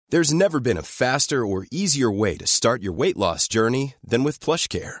There's never been a faster or easier way to start your weight loss journey than with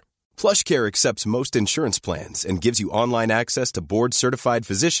PlushCare. PlushCare accepts most insurance plans and gives you online access to board-certified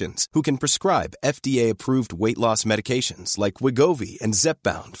physicians who can prescribe FDA-approved weight loss medications like Wegovy and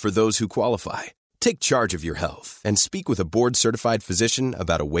Zepbound for those who qualify. Take charge of your health and speak with a board-certified physician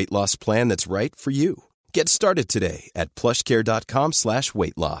about a weight loss plan that's right for you. Get started today at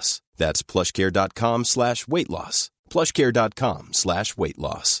plushcare.com/weight loss. That's plushcare.com/weight loss. plushcare.com/weight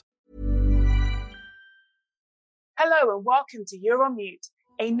loss. Hello and welcome to You're on Mute,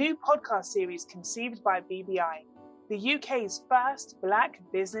 a new podcast series conceived by BBI, the UK's first Black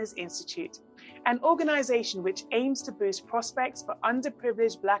Business Institute, an organisation which aims to boost prospects for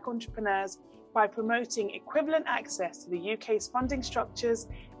underprivileged Black entrepreneurs by promoting equivalent access to the UK's funding structures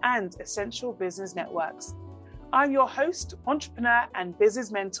and essential business networks. I'm your host, entrepreneur and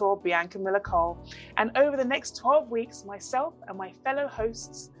business mentor, Bianca Miller-Cole, and over the next 12 weeks, myself and my fellow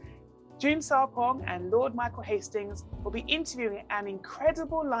hosts, June Sarpong and Lord Michael Hastings, will be interviewing an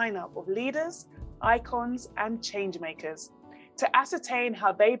incredible lineup of leaders, icons, and changemakers to ascertain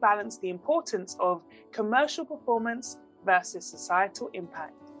how they balance the importance of commercial performance versus societal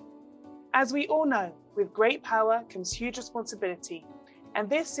impact. As we all know, with great power comes huge responsibility, and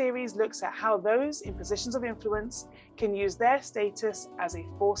this series looks at how those in positions of influence can use their status as a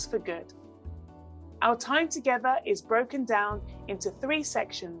force for good. Our time together is broken down into 3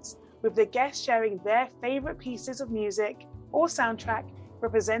 sections, with the guests sharing their favourite pieces of music or soundtrack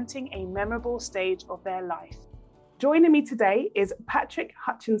representing a memorable stage of their life. Joining me today is Patrick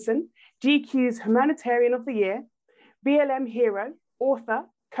Hutchinson, GQ's Humanitarian of the Year, BLM hero, author,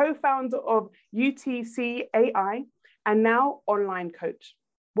 co-founder of UTC AI, and now online coach.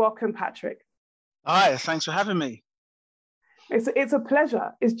 Welcome, Patrick. Hi, thanks for having me. It's a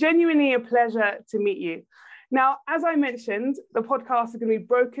pleasure. It's genuinely a pleasure to meet you. Now, as I mentioned, the podcast is going to be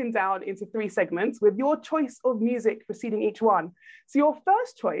broken down into 3 segments with your choice of music preceding each one. So your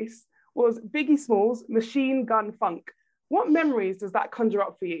first choice was Biggie Smalls' Machine Gun Funk. What memories does that conjure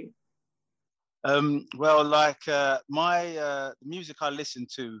up for you? My music I listened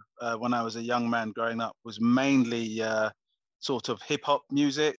to when I was a young man growing up was mainly sort of hip hop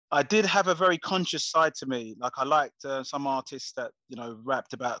music. I did have a very conscious side to me. Like I liked some artists that,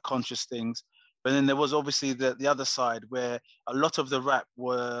 rapped about conscious things. But then there was obviously the other side where a lot of the rap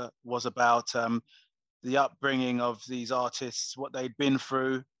was about the upbringing of these artists, what they'd been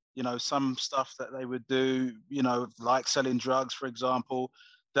through, some stuff that they would do, like selling drugs, for example,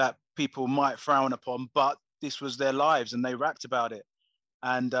 that people might frown upon, but this was their lives and they rapped about it.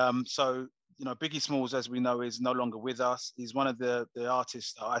 And so Biggie Smalls, as we know, is no longer with us. He's one of the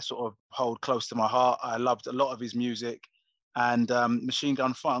artists that I sort of hold close to my heart. I loved a lot of his music. And Machine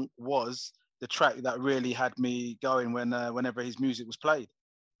Gun Funk was the track that really had me going whenever his music was played.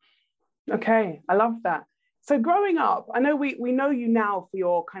 Okay, I love that. So growing up, I know we know you now for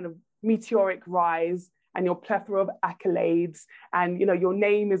your kind of meteoric rise and your plethora of accolades, and your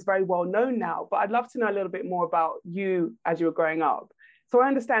name is very well known now, but I'd love to know a little bit more about you as you were growing up. So I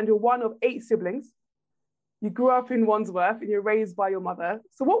understand you're one of 8 siblings. You grew up in Wandsworth and you're raised by your mother.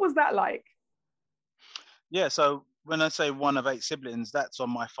 So what was that like? Yeah, so when I say one of 8 siblings, that's on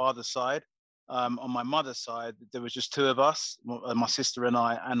my father's side. On my mother's side, there was just 2 of us, my sister and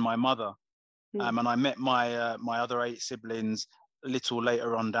I, and my mother. And I met my other 8 siblings a little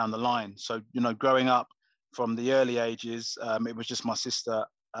later on down the line. So, growing up from the early ages, it was just my sister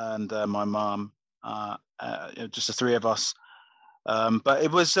and my mom, just the 3 of us. But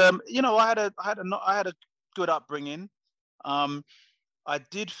it was, I had a good upbringing. I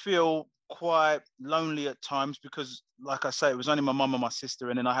did feel quite lonely at times because, like I say, it was only my mum and my sister,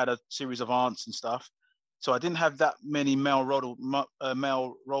 and then I had a series of aunts and stuff. So I didn't have that many male role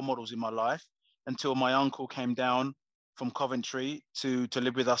models in my life until my uncle came down from Coventry to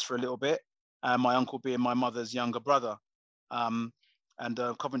live with us for a little bit. My uncle being my mother's younger brother, and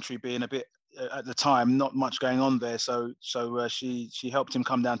Coventry being a bit at the time not much going on there. So she helped him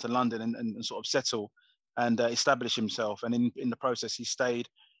come down to London and sort of settle and establish himself. And in the process, he stayed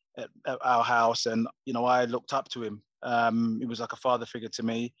at our house, and I looked up to him. He was like a father figure to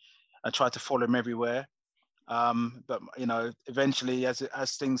me. I tried to follow him everywhere. But eventually,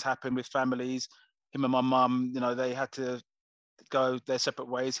 as things happen with families, him and my mum, they had to go their separate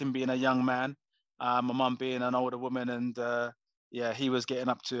ways. Him being a young man, my mum being an older woman, and he was getting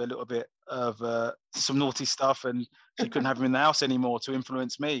up to a little bit of some naughty stuff, and she couldn't have him in the house anymore to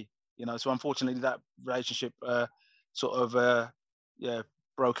influence me. So unfortunately, that relationship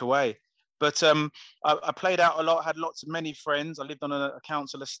broke away. But I played out a lot, had many friends. I lived on a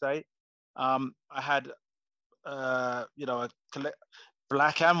council estate. I had,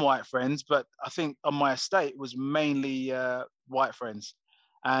 black and white friends, but I think on my estate it was mainly white friends.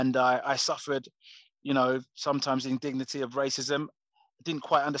 And I suffered, sometimes the indignity of racism. I didn't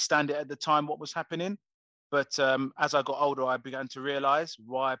quite understand it at the time, what was happening. But as I got older, I began to realize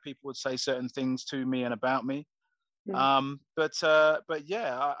why people would say certain things to me and about me. But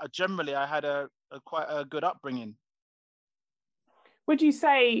yeah, generally I had a quite a good upbringing. Would you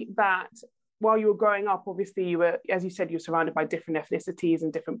say that while you were growing up, obviously you were, as you said, you're surrounded by different ethnicities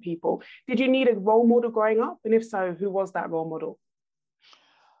and different people. Did you need a role model growing up? And if so, who was that role model?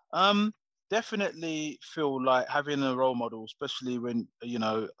 Definitely feel like having a role model, especially when,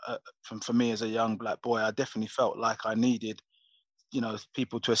 for me as a young black boy, I definitely felt like I needed,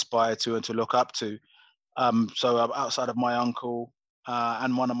 people to aspire to and to look up to. So outside of my uncle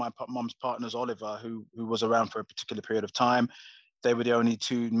and one of my mum's partners, Oliver, who was around for a particular period of time, they were the only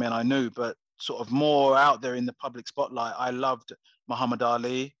two men I knew. But sort of more out there in the public spotlight, I loved Muhammad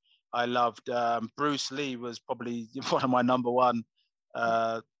Ali. I loved Bruce Lee was probably one of my number one,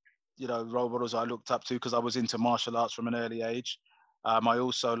 role models I looked up to because I was into martial arts from an early age. I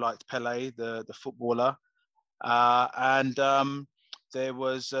also liked Pele, the footballer. And there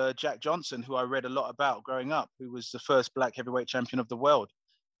was Jack Johnson, who I read a lot about growing up, who was the first black heavyweight champion of the world.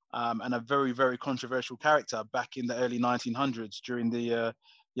 And a very, very controversial character back in the early 1900s during the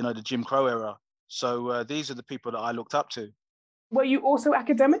Jim Crow era. So these are the people that I looked up to. Were you also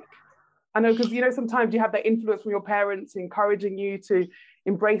academic? I know, because, sometimes you have that influence from your parents encouraging you to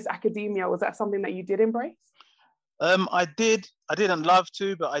embrace academia. Was that something that you did embrace? I did. I didn't love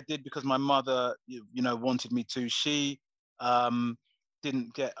to, but I did because my mother, wanted me to. She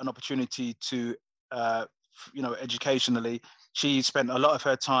didn't get an opportunity to, educationally. She spent a lot of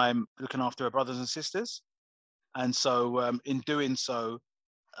her time looking after her brothers and sisters. And so in doing so,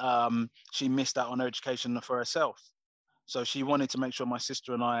 she missed out on her education for herself. So she wanted to make sure my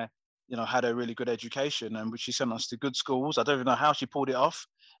sister and I, had a really good education, and she sent us to good schools. I don't even know how she pulled it off.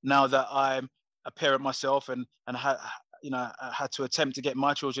 Now that I'm a parent myself and had to attempt to get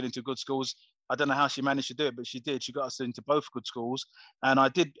my children into good schools, I don't know how she managed to do it, but she did. She got us into both good schools. And I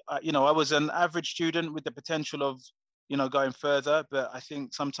did, I was an average student with the potential of, going further. But I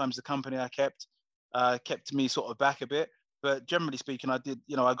think sometimes the company I kept me sort of back a bit. But generally speaking, I did,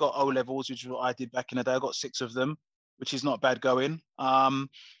 I got O levels, which is what I did back in the day. I got 6 of them, which is not bad going.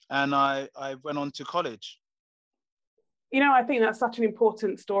 And I went on to college. I think that's such an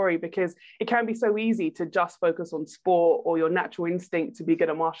important story because it can be so easy to just focus on sport or your natural instinct to be good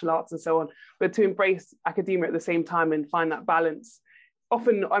at martial arts and so on, but to embrace academia at the same time and find that balance.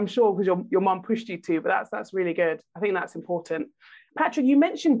 Often, I'm sure, because your mum pushed you to, but that's really good. I think that's important. Patrick, you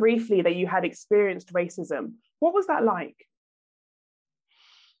mentioned briefly that you had experienced racism. What was that like?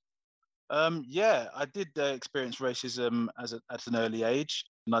 Yeah, I did experience racism at an early age,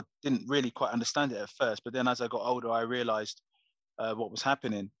 and I didn't really quite understand it at first. But then, as I got older, I realised what was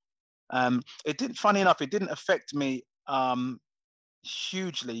happening. Funny enough, it didn't affect me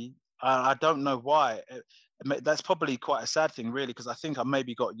hugely. I don't know why. That's probably quite a sad thing, really, because I think I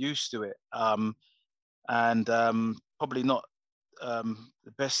maybe got used to it, and probably not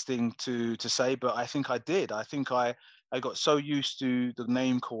the best thing to say, but I think I did. I think I got so used to the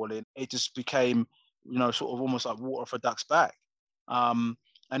name calling, it just became, sort of almost like water off a duck's back. And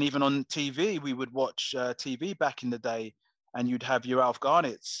even on TV, we would watch TV back in the day, and you'd have your Alf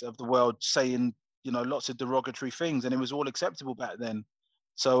Garnetts of the world saying, lots of derogatory things, and it was all acceptable back then.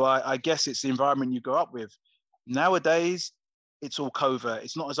 So I guess it's the environment you grow up with. Nowadays, it's all covert.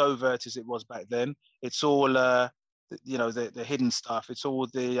 It's not as overt as it was back then. It's all, the hidden stuff. It's all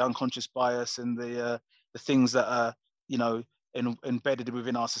the unconscious bias and the things that are, embedded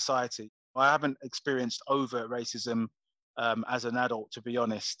within our society. I haven't experienced overt racism as an adult, to be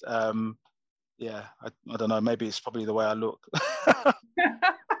honest. Yeah, I don't know. Maybe it's probably the way I look.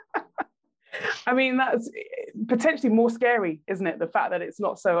 I mean, that's potentially more scary, isn't it? The fact that it's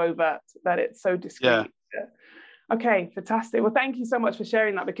not so overt, that it's so discreet. Yeah. Okay, fantastic. Well, thank you so much for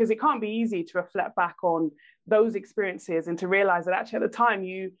sharing that, because it can't be easy to reflect back on those experiences and to realize that actually at the time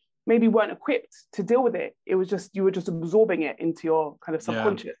you maybe weren't equipped to deal with it. It was just, you were just absorbing it into your kind of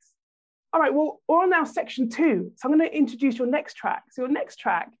subconscious. Yeah. All right, well, we're on now section 2. So I'm going to introduce your next track. So your next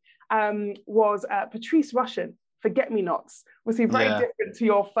track was Patrice Rushen, Forget Me Nots. Obviously very different to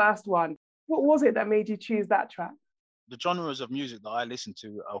your first one. What was it that made you choose that track? The genres of music that I listen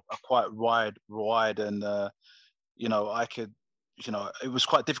to are quite wide and, I could, it was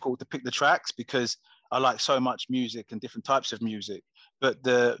quite difficult to pick the tracks because I like so much music and different types of music. But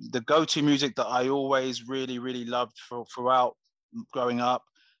the go-to music that I always really, really loved throughout growing up,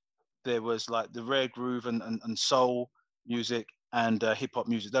 there was like the rare groove and soul music. and hip hop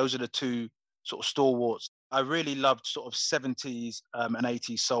music. Those are the two sort of stalwarts. I really loved sort of 70s and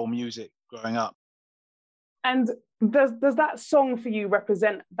 80s soul music growing up. And does that song for you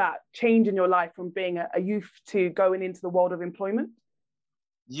represent that change in your life from being a youth to going into the world of employment?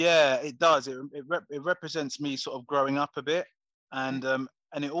 Yeah, it does. It represents me sort of growing up a bit, and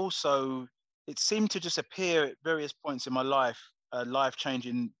it also, it seemed to just appear at various points in my life, life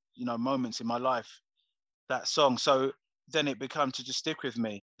changing, moments in my life, that song. So then it began to just stick with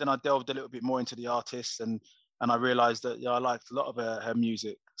me. Then I delved a little bit more into the artist, and I realized that I liked a lot of her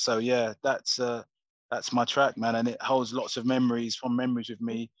music. So yeah, that's my track, man, and it holds lots of fond memories with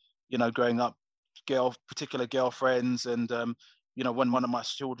me. Growing up, particular girlfriends, and when one of my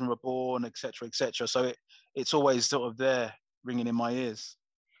children were born, etc., etc. So it's always sort of there, ringing in my ears.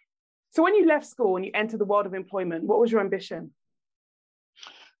 So when you left school and you entered the world of employment, what was your ambition?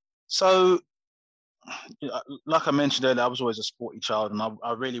 So, like I mentioned earlier, I was always a sporty child, and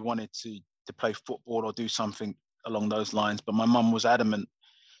I really wanted to play football or do something along those lines. But my mum was adamant.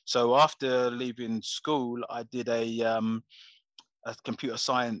 So after leaving school, I did a computer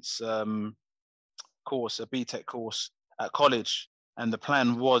science course, a BTEC course at college, and the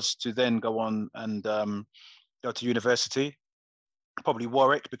plan was to then go on and go to university, probably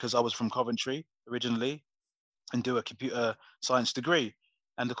Warwick, because I was from Coventry originally, and do a computer science degree.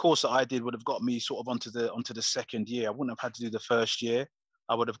 And the course that I did would have got me sort of onto the second year. I wouldn't have had to do the first year.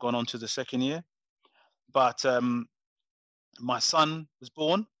 I would have gone on to the second year. But my son was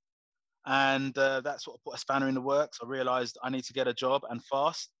born, and that sort of put a spanner in the works. I realized I need to get a job, and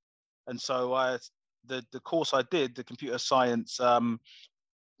fast. And so the course I did, the computer science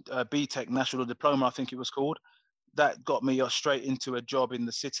BTEC National Diploma, I think it was called, that got me straight into a job in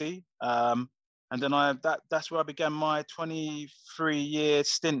the city. And then that's where I began my 23-year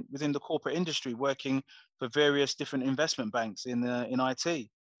stint within the corporate industry, working for various different investment banks in IT.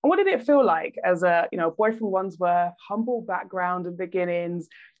 And what did it feel like as a boy from Wandsworth, humble background and beginnings,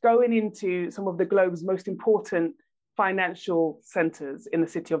 going into some of the globe's most important financial centres in the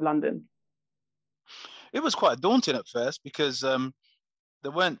City of London? It was quite daunting at first, because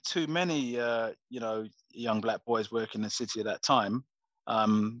there weren't too many, young black boys working in the city at that time.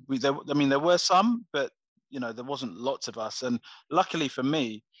 There were some, but there wasn't lots of us. And luckily for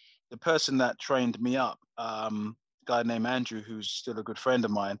me, the person that trained me up, a guy named Andrew, who's still a good friend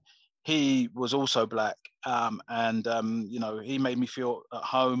of mine, he was also black, and he made me feel at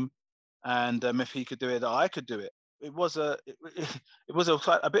home. And if he could do it, that I could do it. It was a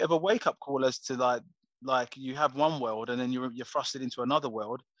bit of a wake up call as to like you have one world, and then you're thrusted into another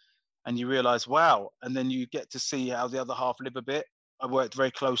world, and you realize, wow, and then you get to see how the other half live a bit. I worked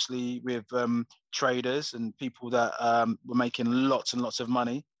very closely with traders and people that were making lots and lots of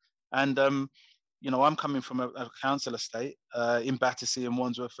money. And, I'm coming from a council estate in Battersea and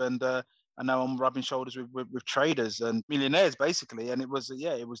Wandsworth, and now I'm rubbing shoulders with traders and millionaires, basically. And it was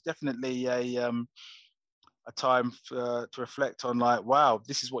definitely a time to reflect on, like, wow,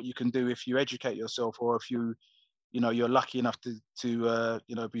 this is what you can do if you educate yourself, or if you're lucky enough to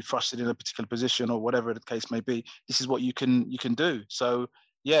be thrusted in a particular position, or whatever the case may be. This is what you can do. So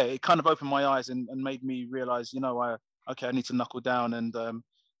yeah, it kind of opened my eyes and made me realize, I need to knuckle down and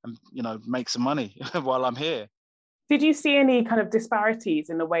make some money while I'm here. Did you see any kind of disparities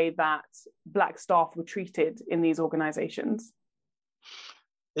in the way that black staff were treated in these organizations?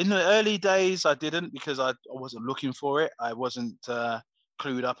 In the early days, I didn't, because I wasn't looking for it. I wasn't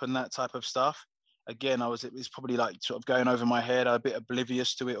clued up in that type of stuff. Again, it was probably like sort of going over my head, a bit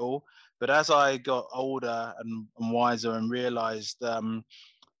oblivious to it all. But as I got older and wiser and realized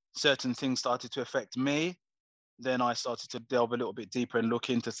certain things started to affect me, then I started to delve a little bit deeper and look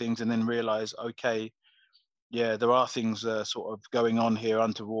into things, and then realize, okay, yeah, there are things sort of going on here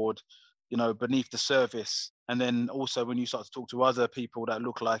untoward, beneath the surface. And then also when you start to talk to other people that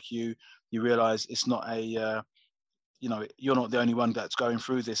look like you realize it's not you're not the only one that's going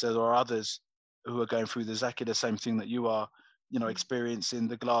through this. There are others who are going through exactly the same thing that you are, experiencing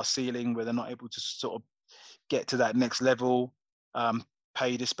the glass ceiling, where they're not able to sort of get to that next level.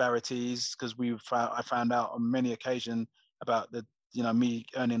 Pay disparities, because I found out on many occasions about me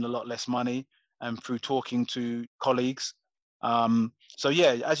earning a lot less money, and through talking to colleagues. So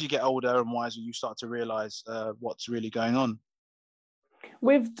yeah, as you get older and wiser, you start to realize what's really going on.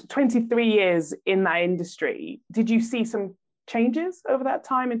 With 23 years in that industry, did you see some changes over that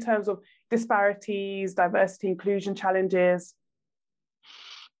time in terms of disparities, diversity, inclusion challenges?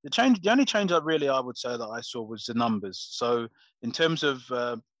 The only change I would say that I saw was the numbers. So in terms of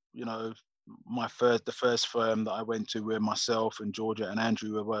the first firm that I went to, where myself and Georgia and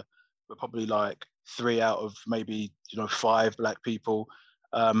Andrew were probably like 3 out of maybe 5 black people.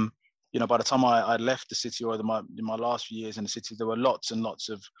 By the time I left the city, or in my last few years in the city, there were lots and lots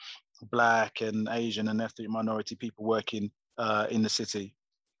of black and Asian and ethnic minority people working in the city.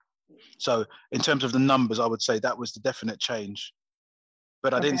 So in terms of the numbers, I would say that was the definite change.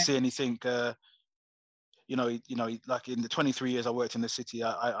 But I didn't see anything, like in the 23 years I worked in the city,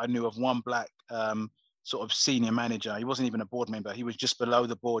 I knew of one black sort of senior manager. He wasn't even a board member. He was just below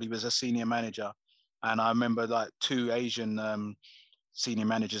the board. He was a senior manager. And I remember like 2 Asian senior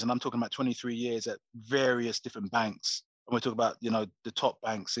managers, and I'm talking about 23 years at various different banks. And we're talking about, the top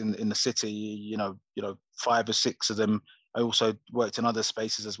banks in the city, 5 or 6 of them. I also worked in other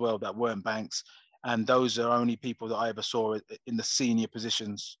spaces as well that weren't banks. And those are only people that I ever saw in the senior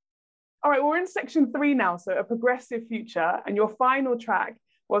positions. All right, we're in section 3 now, so A Progressive Future, and your final track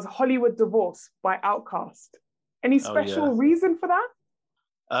was Hollywood Divorce by Outkast. Any special reason for that?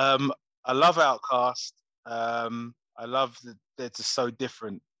 I love Outkast. I love that they're just so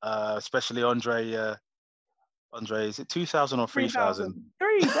different, especially Andre, is it 2000 or 3000?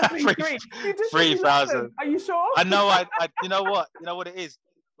 3, definitely 3. 3000. Are you sure? I know. I you know what it is.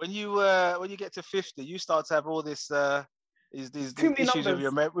 When you get to 50, you start to have all this these issues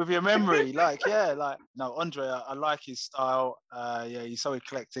with your memory. Andre, I like his style. He's so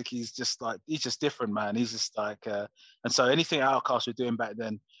eclectic. He's just different, man. He's just like, and so anything Outkast were doing back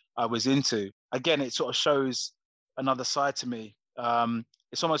then, I was into. Again, it sort of shows another side to me.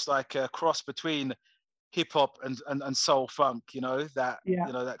 It's almost like a cross between hip hop and soul funk. That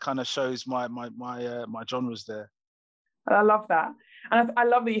kind of shows my genres there. I love that. And I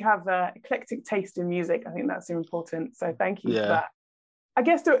love that you have eclectic taste in music. I think that's important. So thank you for that. I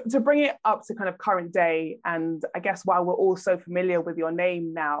guess to bring it up to kind of current day, and I guess why we're all so familiar with your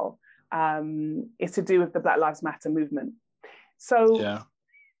name now, is to do with the Black Lives Matter movement. So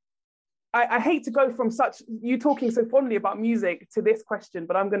I hate to go from you talking so fondly about music to this question,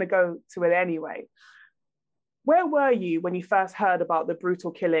 but I'm going to go to it anyway. Where were you when you first heard about the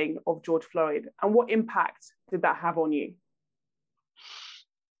brutal killing of George Floyd, and what impact did that have on you?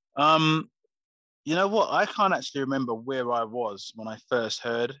 You know what? I can't actually remember where I was when I first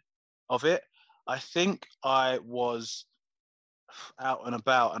heard of it. I think I was out and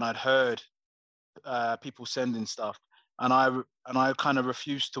about, and I'd heard people sending stuff, and I kind of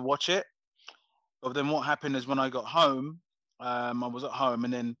refused to watch it. But then what happened is when I got home, I was at home,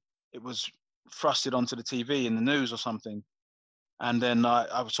 and then it was thrusted onto the TV in the news or something, and then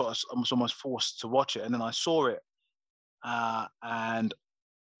I was almost forced to watch it, and then I saw it, and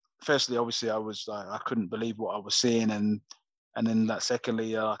firstly, obviously, I was like, I couldn't believe what I was seeing, and then that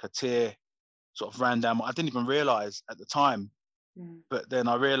secondly, like a tear sort of ran down. I didn't even realize at the time, but then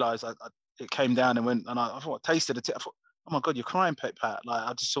I realized it came down and went, and I thought I tasted it. I thought, oh my God, you're crying, Pat. Like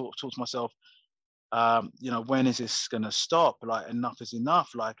I just sort of thought to myself, when is this gonna stop? Like enough is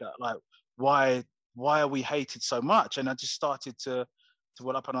enough. Like why are we hated so much? And I just started to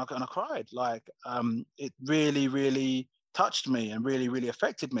well up, and I cried. Like it really, really touched me and really, really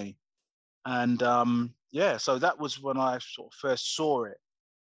affected me. And so that was when I sort of first saw it.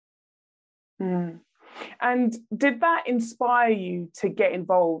 And did that inspire you to get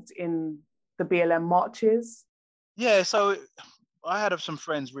involved in the BLM marches? Yeah, so I had some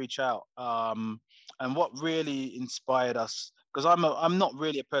friends reach out, and what really inspired us, because I'm not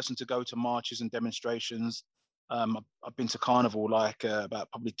really a person to go to marches and demonstrations. I've been to Carnival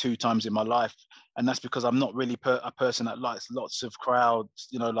about probably 2 times in my life, and that's because I'm not really a person that likes lots of crowds,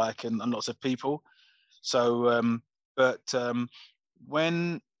 and lots of people. So,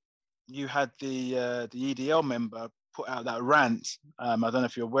 when you had the EDL member put out that rant, I don't know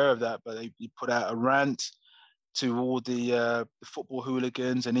if you're aware of that, but he put out a rant to all the football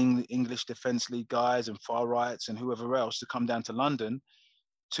hooligans and English Defence League guys and far rights and whoever else to come down to London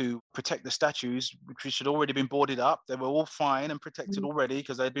to protect the statues, which had already been boarded up. They were all fine and protected already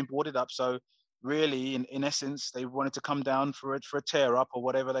because they'd been boarded up. So really, in essence, they wanted to come down for a tear up or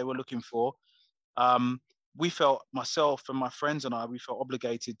whatever they were looking for. We felt, myself and my friends and we felt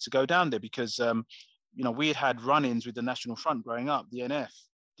obligated to go down there because, we had run-ins with the National Front growing up, the NF.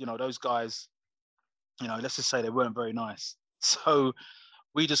 Those guys, let's just say they weren't very nice. So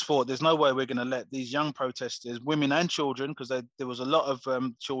we just thought there's no way we're going to let these young protesters, women and children, because there was a lot of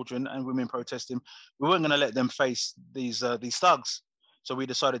children and women protesting. We weren't going to let them face these thugs. So we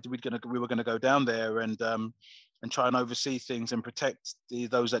decided we were going to go down there and try and oversee things and protect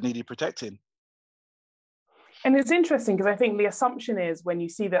those that needed protecting. And it's interesting because I think the assumption is when you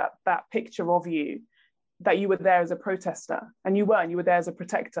see that picture of you, that you were there as a protester, and you weren't. You were there as a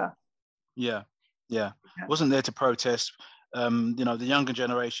protector. Yeah. Wasn't there to protest. The younger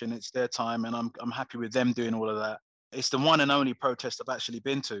generation, it's their time, and I'm happy with them doing all of that. It's the one and only protest I've actually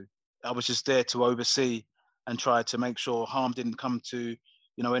been to. I was just there to oversee and try to make sure harm didn't come to,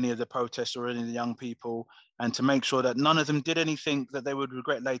 any of the protests or any of the young people, and to make sure that none of them did anything that they would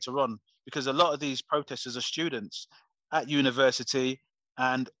regret later on. Because a lot of these protesters are students at university,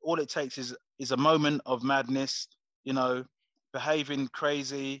 and all it takes is a moment of madness, behaving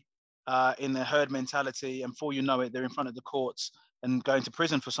crazy in their herd mentality, and before you know it, they're in front of the courts and going to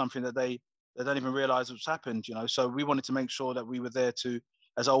prison for something that they don't even realize what's happened. So we wanted to make sure that we were there to,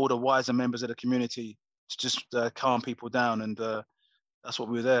 as older, wiser members of the community, to just calm people down, and that's what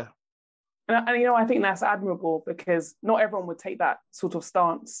we were there. And I think that's admirable, because not everyone would take that sort of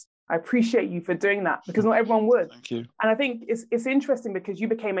stance. I appreciate you for doing that, because not everyone would. Thank you. And I think it's interesting because you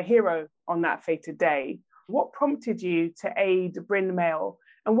became a hero on that fated day. What prompted you to aid Bryn Mawr,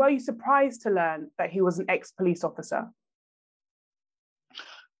 and were you surprised to learn that he was an ex-police officer?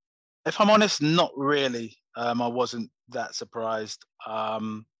 If I'm honest, not really. I wasn't that surprised.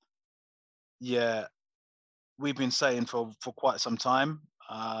 We've been saying for quite some time,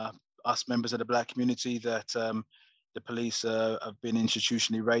 us members of the Black community, that the police have been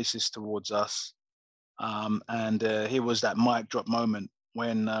institutionally racist towards us. And here was that mic drop moment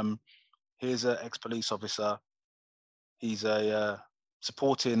when here's an ex-police officer. He's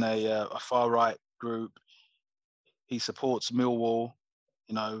supporting a far-right group. He supports Millwall.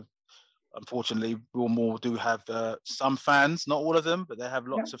 Unfortunately, Millwall do have some fans, not all of them, but they have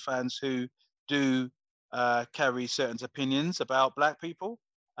lots of fans who do carry certain opinions about Black people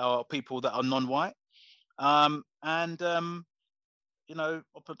or people that are non-white. On top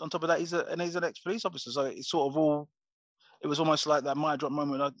of that, he's an ex-police officer. So it's sort of it was almost like that mic drop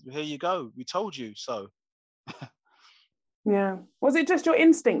moment. Like, here you go, we told you so. Yeah. Was it just your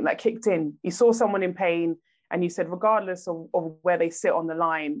instinct that kicked in? You saw someone in pain and you said, regardless of where they sit on the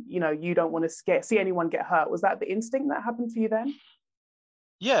line, you don't want to see anyone get hurt. Was that the instinct that happened for you then?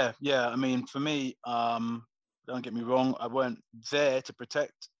 Yeah. I mean, for me, don't get me wrong, I weren't there to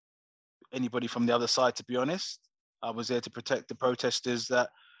protect anybody from the other side, to be honest. I was there to protect the protesters that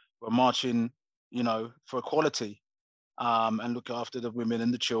were marching, for equality, and look after the women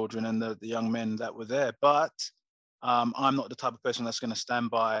and the children and the young men that were there. But I'm not the type of person that's going to stand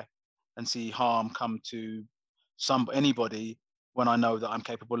by and see harm come to anybody when I know that I'm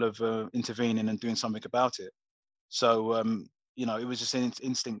capable of intervening and doing something about it. So, it was just an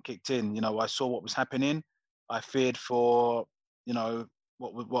instinct kicked in. I saw what was happening. I feared for,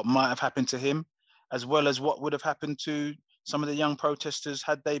 what might have happened to him, as well as what would have happened to some of the young protesters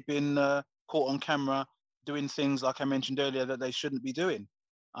had they been caught on camera doing things, like I mentioned earlier, that they shouldn't be doing.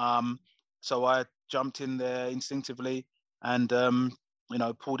 So I jumped in there instinctively and,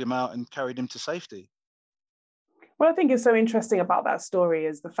 pulled him out and carried him to safety. What I think is so interesting about that story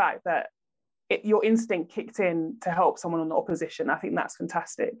is the fact that your instinct kicked in to help someone on the opposition. I think that's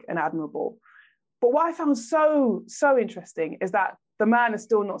fantastic and admirable. But what I found so interesting is that the man has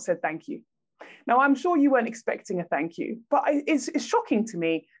still not said thank you. Now, I'm sure you weren't expecting a thank you, but it's shocking to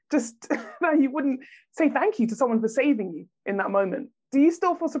me just that you wouldn't say thank you to someone for saving you in that moment. Do you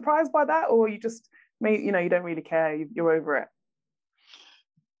still feel surprised by that, or you just, you don't really care, you're over it?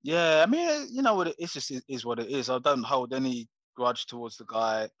 Yeah, I mean, what it is, just is what it is. I don't hold any grudge towards the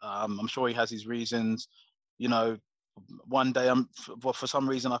guy. I'm sure he has his reasons. One day, for some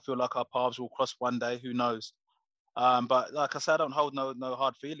reason, I feel like our paths will cross one day. Who knows? But like I said, I don't hold no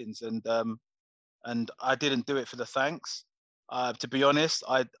hard feelings, and I didn't do it for the thanks. To be honest,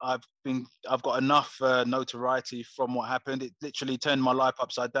 I've got enough notoriety from what happened. It literally turned my life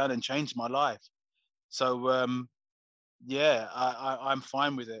upside down and changed my life. So I'm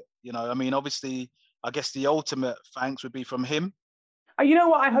fine with it. I mean, obviously, I guess the ultimate thanks would be from him. You know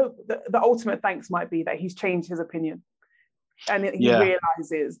what? I hope that the ultimate thanks might be that he's changed his opinion, and he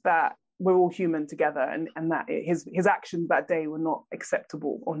realizes that we're all human together, and that his actions that day were not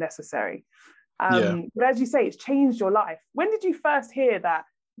acceptable or necessary. But as you say, it's changed your life. When did you first hear that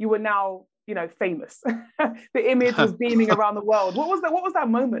you were now, famous? The image was beaming around the world. What was that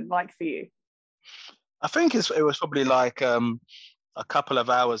moment like for you? I think it was probably like a couple of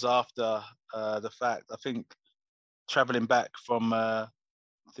hours after the fact. I think traveling back from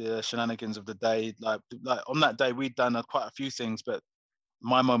the shenanigans of the day, like on that day, we'd done quite a few things, but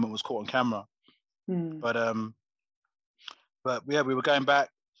my moment was caught on camera. But yeah, we were going back,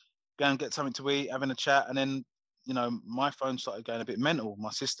 going to get something to eat, having a chat, and then my phone started going a bit mental. My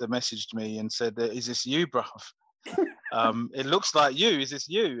sister messaged me and said, "Is this you, bruv? It looks like you. Is this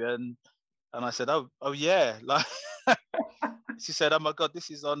you?" And I said, "Oh yeah." Like she said, "Oh my God, this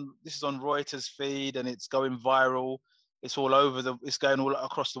is on Reuters feed and it's going viral." it's all over it's going all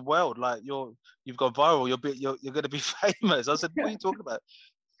across the world. Like you've gone viral. You're going to be famous. I said, what are you talking about?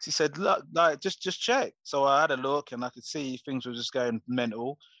 She said, look, like, just check. So I had a look and I could see things were just going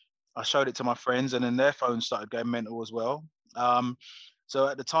mental. I showed it to my friends and then their phones started going mental as well. So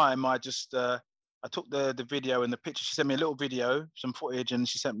at the time, I just, I took the video and the picture. She sent me a little video, some footage, and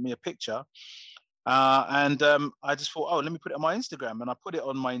she sent me a picture. And I just thought, oh, let me put it on my Instagram. And I put it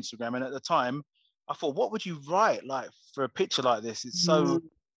on my Instagram. And at the time, I thought, what would you write like for a picture like this?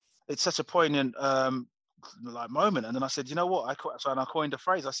 It's such a poignant like moment. And then I said, you know what? I coined a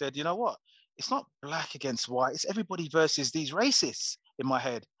phrase. I said, you know what? It's not black against white. It's everybody versus these racists in my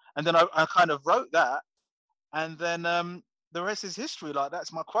head. And then I kind of wrote that. And then the rest is history. Like,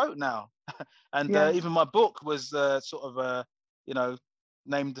 that's my quote now. And even my book was sort of,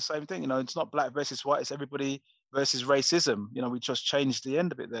 named the same thing. It's not black versus white. It's everybody versus racism. We just changed the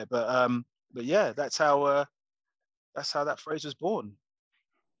end of it there. But yeah, that's how that phrase was born.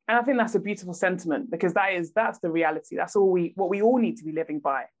 And I think that's a beautiful sentiment, because that's the reality. That's what we all need to be living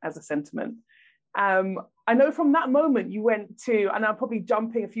by as a sentiment. I know from that moment you went to, and I'm probably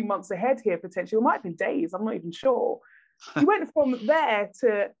jumping a few months ahead here potentially, it might have been days, I'm not even sure. You went from there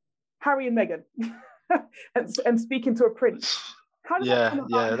to Harry and Meghan and speaking to a prince. How did that come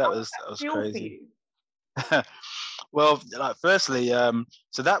about? That was crazy. Well, like, firstly,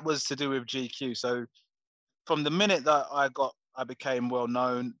 so that was to do with GQ. So from the minute that I became well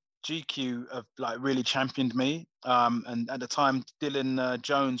known, GQ have like really championed me. And at the time, Dylan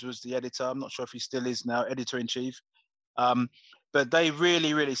Jones was the editor. I'm not sure if he still is now, editor-in-chief. But they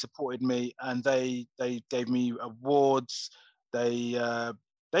really, really supported me, and they gave me awards. They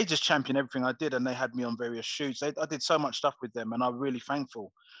just championed everything I did, and they had me on various shoots. I did so much stuff with them, and I'm really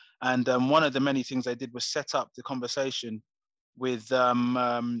thankful. And one of the many things they did was set up the conversation with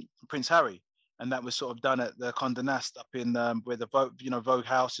Prince Harry. And that was sort of done at the Condé Nast up in where the Vogue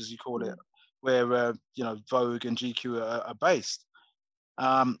House, as you call it, where Vogue and GQ are based.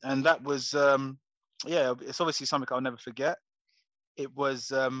 And that was it's obviously something I'll never forget. It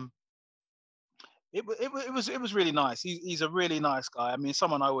was it was really nice. He's a really nice guy. I mean,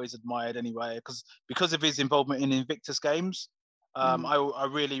 someone I always admired anyway, because of his involvement in Invictus Games. I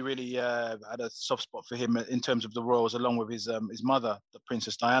really, really had a soft spot for him in terms of the royals, along with his mother, the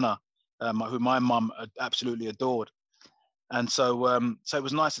Princess Diana. Who my mum absolutely adored, and so it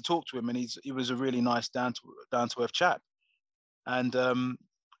was nice to talk to him, and he was a really nice down to earth chap, and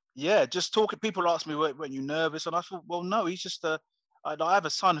just talking. People ask me, weren't you nervous? And I thought, well, no, he's just I have a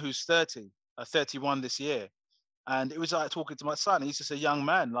son who's 31 this year, and it was like talking to my son. He's just a young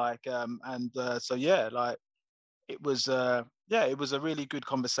man, like, it was a really good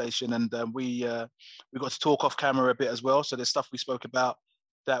conversation, and we got to talk off camera a bit as well. So there's stuff we spoke about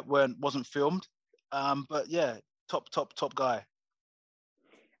that wasn't filmed, but yeah, top guy.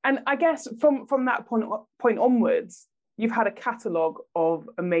 And I guess from that point onwards, you've had a catalogue of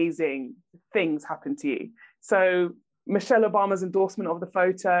amazing things happen to you. So Michelle Obama's endorsement of the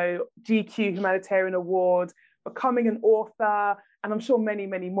photo, GQ Humanitarian Award, becoming an author, and I'm sure many,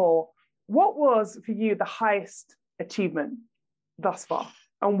 many more. What was for you the highest achievement thus far,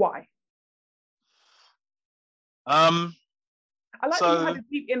 and why? I like that you had a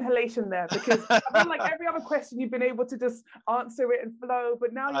deep inhalation there, because I feel like every other question you've been able to just answer it and flow,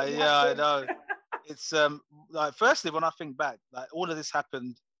 but now I know. It's like, firstly, when I think back, like, all of this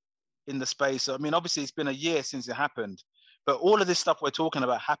happened in the space. I mean, obviously it's been a year since it happened, but all of this stuff we're talking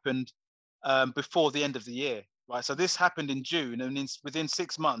about happened before the end of the year, right? So this happened in June, and within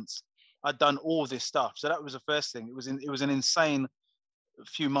 6 months, I'd done all this stuff. So that was the first thing. It was an insane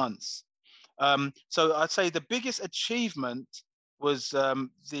few months. So I'd say the biggest achievement was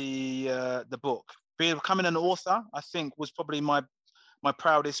the book. Becoming an author, I think, was probably my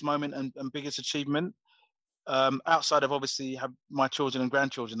proudest moment and biggest achievement, outside of obviously have my children and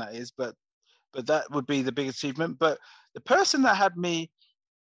grandchildren, that is, but that would be the biggest achievement. But the person that had me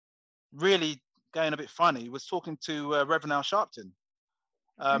really going a bit funny was talking to Reverend Al Sharpton,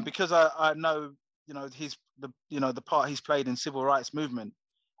 because I know, he's the part he's played in civil rights movement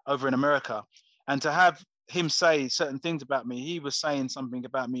over in America, and to have him say certain things about me. He was saying something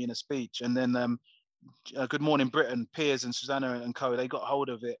about me in a speech, and then Good Morning Britain, Piers and Susanna and co, they got hold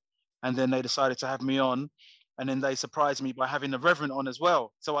of it, and then they decided to have me on, and then they surprised me by having the Reverend on as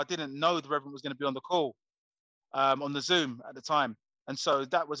well. So I didn't know the Reverend was going to be on the call, on the Zoom at the time, and so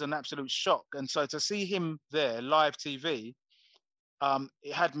that was an absolute shock. And so to see him there live TV,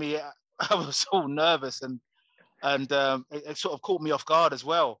 it had me. I was all nervous, and it sort of caught me off guard as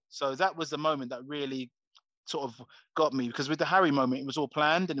well. So that was the moment that really sort of got me, because with the Harry moment, it was all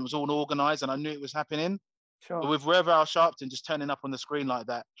planned and it was all organized, and I knew it was happening. Sure. But with Rev Al Sharpton just turning up on the screen like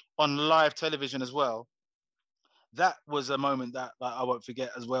that on live television as well, that was a moment that I won't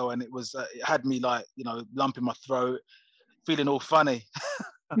forget as well. And it was, it had me like, you know, lump in my throat, feeling all funny.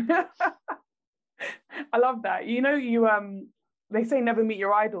 I love that. You know, they say never meet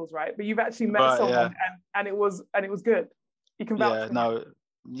your idols, right? But you've actually met Right, someone, yeah. and it was good. You can vouch Yeah, for no, him.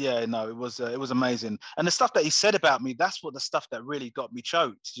 yeah, no, it was amazing. And the stuff that he said about me, that's what the stuff that really got me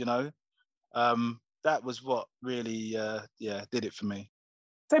choked, you know. That was what really, yeah, did it for me.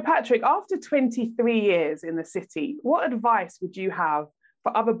 So, Patrick, after 23 years in the city, what advice would you have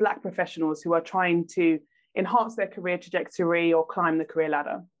for other Black professionals who are trying to enhance their career trajectory or climb the career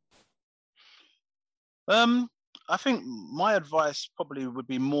ladder? I think my advice probably would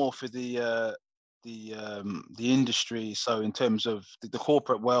be more for the industry. So in terms of the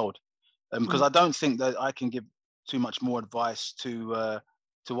corporate world, because I don't think that I can give too much more advice to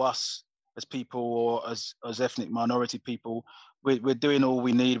us as people or as ethnic minority people. We're doing all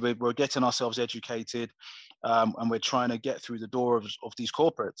we need. We're getting ourselves educated, and we're trying to get through the door of these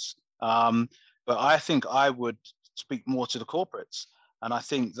corporates. But I think I would speak more to the corporates, and I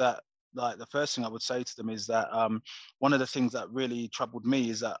think that like the first thing I would say to them is that one of the things that really troubled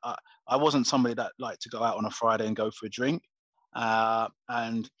me is that I wasn't somebody that liked to go out on a Friday and go for a drink, and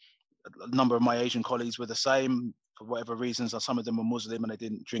a number of my Asian colleagues were the same for whatever reasons. Some of them were Muslim and they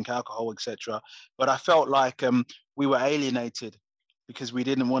didn't drink alcohol, etc. But I felt like we were alienated because we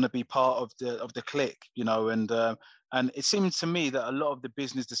didn't want to be part of the clique, you know. And it seemed to me that a lot of the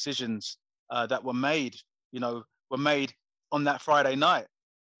business decisions that were made, you know, were made on that Friday night.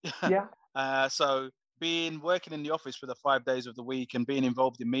 Yeah. So working in the office for the 5 days of the week and being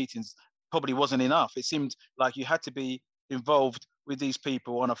involved in meetings probably wasn't enough. It seemed like you had to be involved with these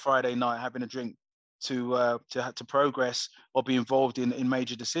people on a Friday night having a drink to progress or be involved in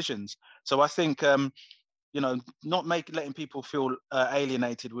major decisions. So I think you know, not letting people feel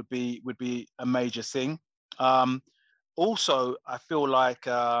alienated would be a major thing. Also, I feel like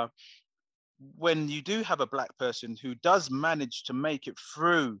when you do have a Black person who does manage to make it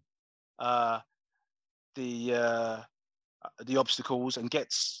through the obstacles and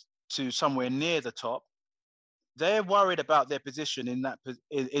gets to somewhere near the top, they're worried about their position at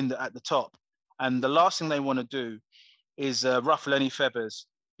the top, and the last thing they want to do is ruffle any feathers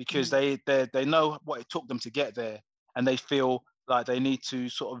because they know what it took them to get there, and they feel like they need to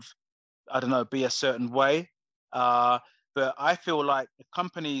sort of, I don't know, be a certain way. But I feel like if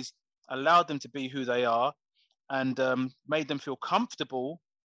companies allowed them to be who they are and made them feel comfortable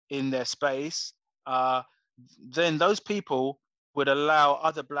in their space, then those people would allow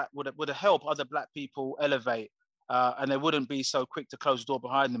would help other Black people elevate, and they wouldn't be so quick to close the door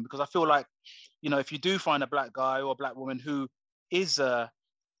behind them. Because I feel like, you know, if you do find a Black guy or a Black woman who is,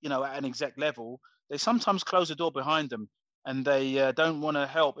 you know, at an exec level, they sometimes close the door behind them and they don't want to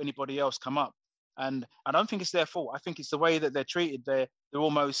help anybody else come up. And I don't think it's their fault. I think it's the way that they're treated. They're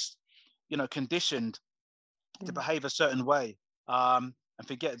almost, you know, conditioned to behave a certain way, and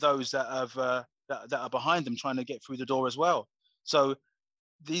forget those that are behind them trying to get through the door as well. So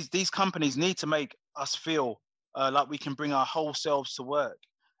these companies need to make us feel like we can bring our whole selves to work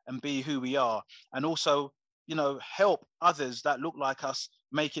and be who we are, and also, you know, help others that look like us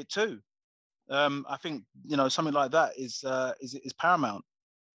make it too. I think, you know, something like that is paramount.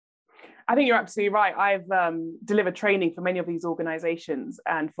 I think you're absolutely right. I've delivered training for many of these organizations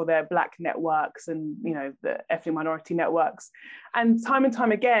and for their Black networks and, you know, the ethnic minority networks. And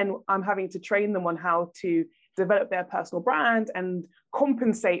time again, I'm having to train them on how to develop their personal brand and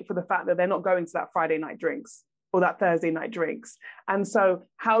compensate for the fact that they're not going to that Friday night drinks or that Thursday night drinks. And so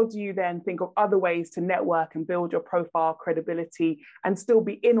how do you then think of other ways to network and build your profile, credibility, and still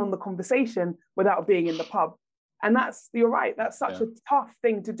be in on the conversation without being in the pub? And you're right, that's such a tough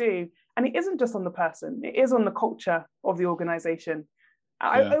thing to do. And it isn't just on the person, it is on the culture of the organization.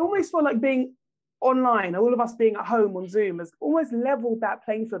 I almost feel like being online, all of us being at home on Zoom, has almost leveled that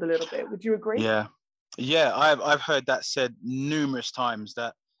playing field a little bit. Would you agree? Yeah, I've heard that said numerous times,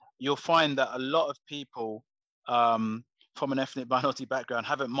 that you'll find that a lot of people from an ethnic minority background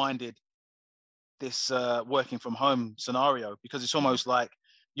haven't minded this working from home scenario, because it's almost like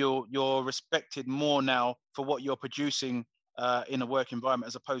you're respected more now for what you're producing in a work environment,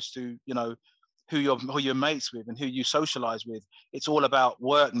 as opposed to, you know, who you're mates with and who you socialize with. It's all about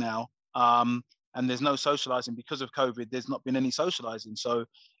work now, and there's no socializing because of COVID. There's not been any socializing, so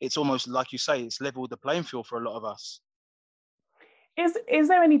it's almost like you say, it's leveled the playing field for a lot of us. Is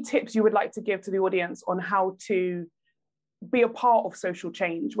there any tips you would like to give to the audience on how to be a part of social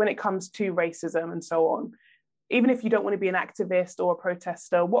change when it comes to racism and so on? even if you don't want to be an activist or a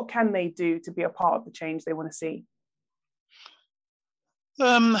protester, what can they do to be a part of the change they want to see?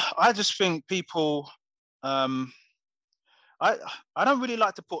 I just think people, I don't really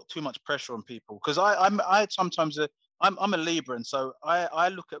like to put too much pressure on people, because I sometimes I'm a Libra, and so I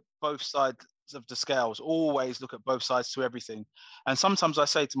look at both sides of the scales, always look at both sides to everything. And sometimes I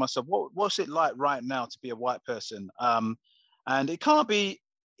say to myself, what's it like right now to be a white person? And it can't be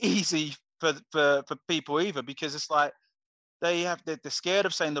easy for people either, because it's like they're scared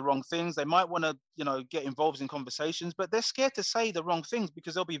of saying the wrong things. They might want to, get involved in conversations, but they're scared to say the wrong things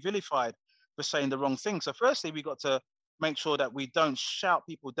because they'll be vilified for saying the wrong thing. So firstly, we got to make sure that we don't shout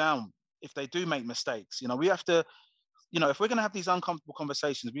people down if they do make mistakes. We have to, if we're going to have these uncomfortable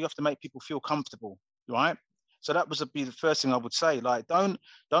conversations, we have to make people feel comfortable, right? So that would be the first thing I would say. Like, don't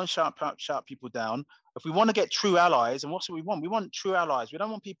shout people down. If we want to get true allies, and what's what we want? We want true allies. We don't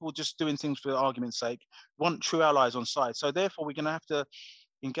want people just doing things for argument's sake. We want true allies on side. So therefore, we're going to have to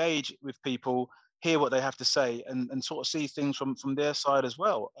engage with people, hear what they have to say, and sort of see things from their side as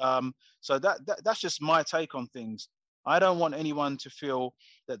well. So that's just my take on things. I don't want anyone to feel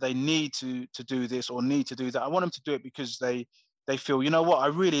that they need to do this or need to do that. I want them to do it because they feel, you know what, I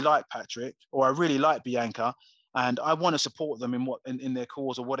really like Patrick, or I really like Bianca, and I want to support them in their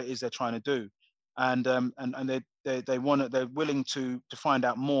cause or what it is they're trying to do. And they're willing to find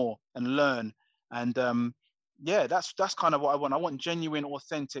out more and learn. And that's kind of what I want. I want genuine,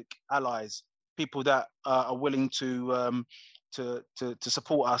 authentic allies, people that are willing to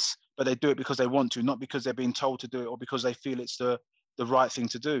support us, but they do it because they want to, not because they're being told to do it or because they feel it's the right thing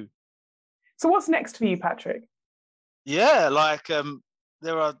to do. So what's next for you, Patrick? Yeah, like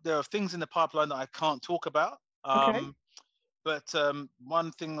there are things in the pipeline that I can't talk about. Okay. But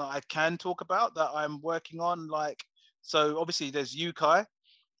one thing that I can talk about that I'm working on, so obviously there's UKAI,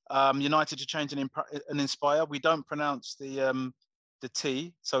 United to Change and Inspire. We don't pronounce the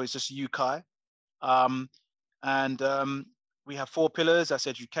T, so it's just UKAI. We have 4 pillars. That's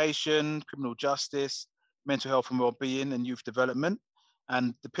education, criminal justice, mental health and well-being, and youth development.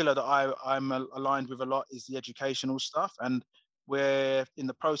 And the pillar that I'm aligned with a lot is the educational stuff. And we're in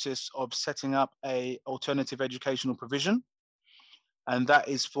the process of setting up a alternative educational provision. And that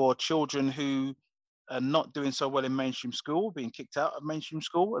is for children who are not doing so well in mainstream school, being kicked out of mainstream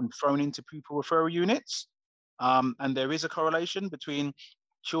school and thrown into pupil referral units. And there is a correlation between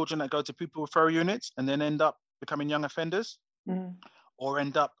children that go to pupil referral units and then end up becoming young offenders or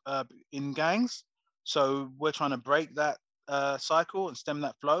end up in gangs. So we're trying to break that cycle and stem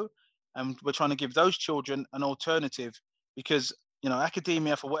that flow. And we're trying to give those children an alternative, because,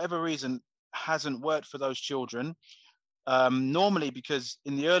 academia, for whatever reason, hasn't worked for those children. Normally, because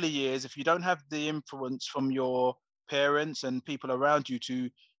in the early years, if you don't have the influence from your parents and people around you to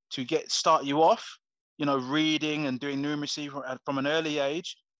start you off, reading and doing numeracy from an early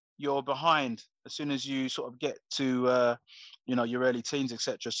age, you're behind as soon as you sort of get to your early teens,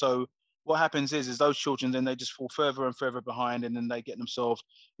 etc. So what happens is those children, then they just fall further and further behind, and then they get themselves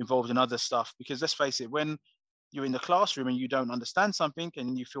involved in other stuff. Because let's face it, when you're in the classroom and you don't understand something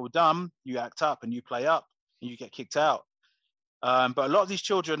and you feel dumb, you act up and you play up and you get kicked out. But a lot of these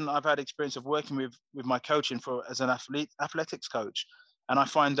children, I've had experience of working with my coaching as an athletics coach. And I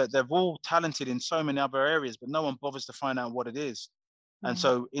find that they're all talented in so many other areas, but no one bothers to find out what it is. And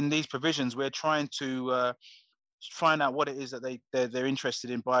so in these provisions, we're trying to find out what it is that they're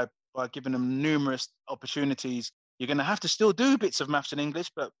interested in by giving them numerous opportunities. You're going to have to still do bits of maths and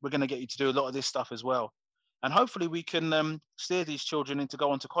English, but we're going to get you to do a lot of this stuff as well. And hopefully we can steer these children into go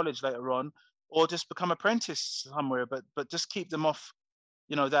on to college later on, or just become apprentice somewhere, but just keep them off,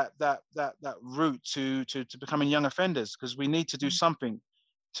 that route to becoming young offenders, because we need to do something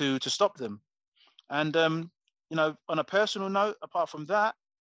to stop them. And on a personal note, apart from that,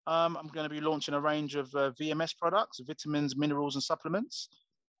 I'm going to be launching a range of VMS products, vitamins, minerals, and supplements.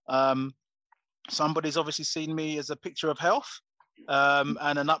 Somebody's obviously seen me as a picture of health,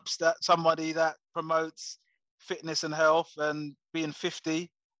 and somebody that promotes fitness and health and being 50.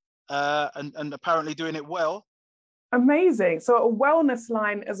 And apparently doing it well. Amazing. So a wellness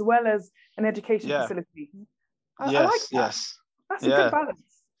line as well as an education facility. I like that. Yes. That's a good balance.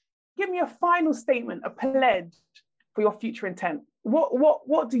 Give me a final statement, a pledge for your future intent.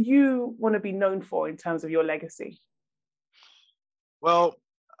 What do you want to be known for in terms of your legacy? Well,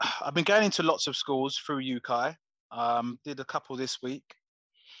 I've been going into lots of schools through UKAI. Did a couple this week.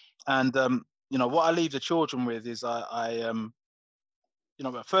 And, what I leave the children with is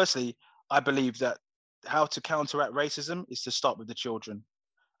firstly, I believe that how to counteract racism is to start with the children.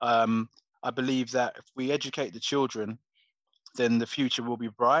 I believe that if we educate the children, then the future will be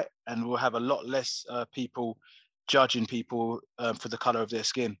bright, and we'll have a lot less people judging people for the color of their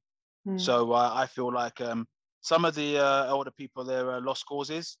skin. So I feel like some of the older people, they're lost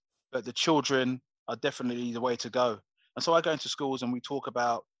causes, but the children are definitely the way to go. And so I go into schools and we talk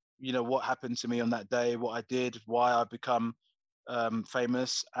about, you know, what happened to me on that day, what I did, why I become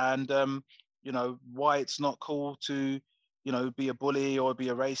famous, and, you know, why it's not cool to, you know, be a bully or be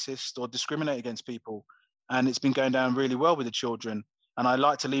a racist or discriminate against people. And it's been going down really well with the children. And I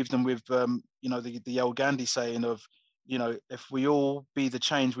like to leave them with, you know, the old Gandhi saying of, you know, if we all be the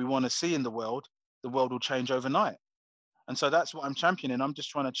change we want to see in the world will change overnight. And so that's what I'm championing. I'm just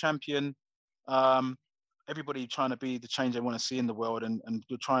trying to champion everybody trying to be the change they want to see in the world, and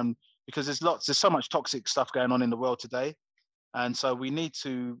try and, because there's so much toxic stuff going on in the world today. And so we need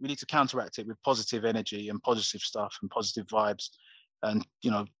to counteract it with positive energy and positive stuff and positive vibes, and,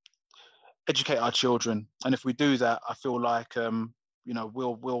 you know, educate our children. And if we do that, I feel like, you know,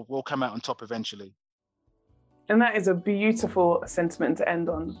 we'll come out on top eventually. And that is a beautiful sentiment to end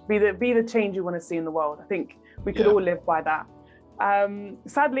on. Be the change you want to see in the world. I think we could all live by that.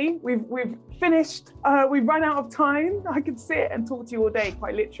 Sadly, we've finished. We've run out of time. I could sit and talk to you all day,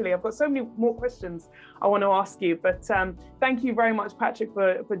 quite literally. I've got so many more questions I want to ask you. But thank you very much, Patrick,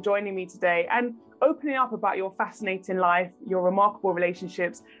 for joining me today and opening up about your fascinating life, your remarkable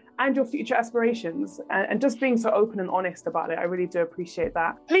relationships, and your future aspirations, and just being so open and honest about it. I really do appreciate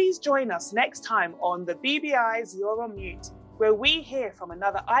that. Please join us next time on the BBI's You're on Mute, where we hear from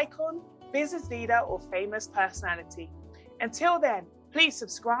another icon, business leader, or famous personality. Until then, please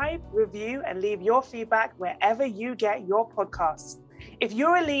subscribe, review, and leave your feedback wherever you get your podcasts. If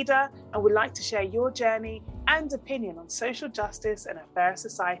you're a leader and would like to share your journey and opinion on social justice and a fairer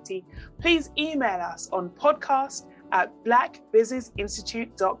society, please email us on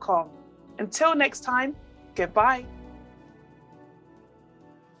podcast@blackbusinessinstitute.com. Until next time, goodbye.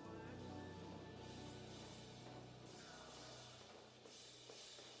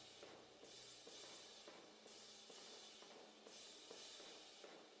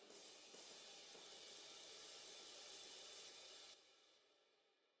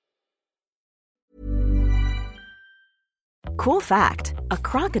 Cool fact, a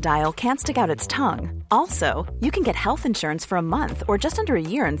crocodile can't stick out its tongue. Also, you can get health insurance for a month or just under a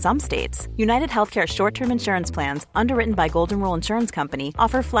year in some states. United Healthcare short-term insurance plans, underwritten by Golden Rule Insurance Company,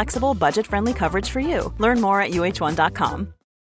 offer flexible, budget-friendly coverage for you. Learn more at uh1.com.